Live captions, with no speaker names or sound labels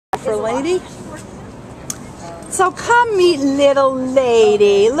For lady. So come meet little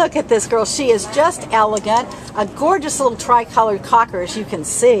lady. Look at this girl. She is just elegant. A gorgeous little tricolored cocker, as you can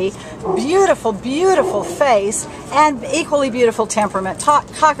see. Beautiful, beautiful face and equally beautiful temperament.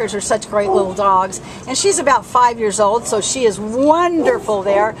 Cockers are such great little dogs. And she's about 5 years old, so she is wonderful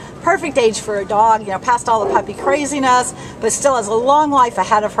there. Perfect age for a dog, you know, past all the puppy craziness, but still has a long life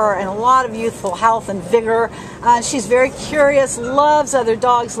ahead of her and a lot of youthful health and vigor. She's very curious, loves other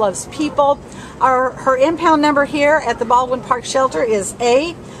dogs, loves people. Her impound number here at the Baldwin Park Shelter is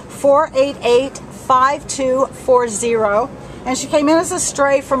A488-5240. And she came in as a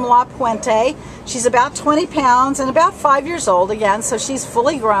stray from La Puente. She's about 20 pounds and about 5 years old again, so she's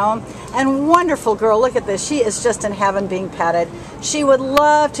fully grown and wonderful girl. Look at this. She is just in heaven being petted. She would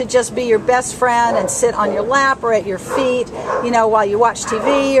love to just be your best friend and sit on your lap or at your feet, you know, while you watch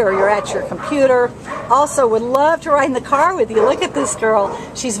TV or you're at your computer. Also would love to ride in the car with you. Look at this girl.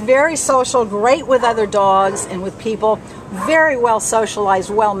 She's very social, great with other dogs and with people. Very well socialized,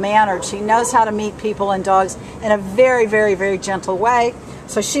 well mannered. She knows how to meet people and dogs in a very, very, very gentle way.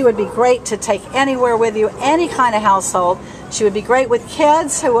 So she would be great to take anywhere with you, any kind of household. She would be great with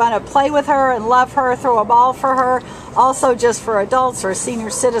kids who want to play with her and love her, throw a ball for her. Also just for adults or a senior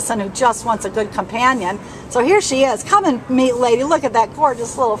citizen who just wants a good companion. So here she is. Come and meet lady. Look at that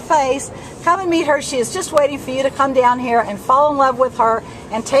gorgeous little face. Come and meet her. She is just waiting for you to come down here and fall in love with her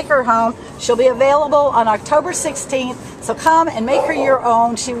and take her home. She'll be available on October 16th. So come and make her your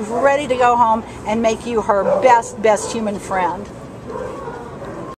own. She's ready to go home and make you her best human friend.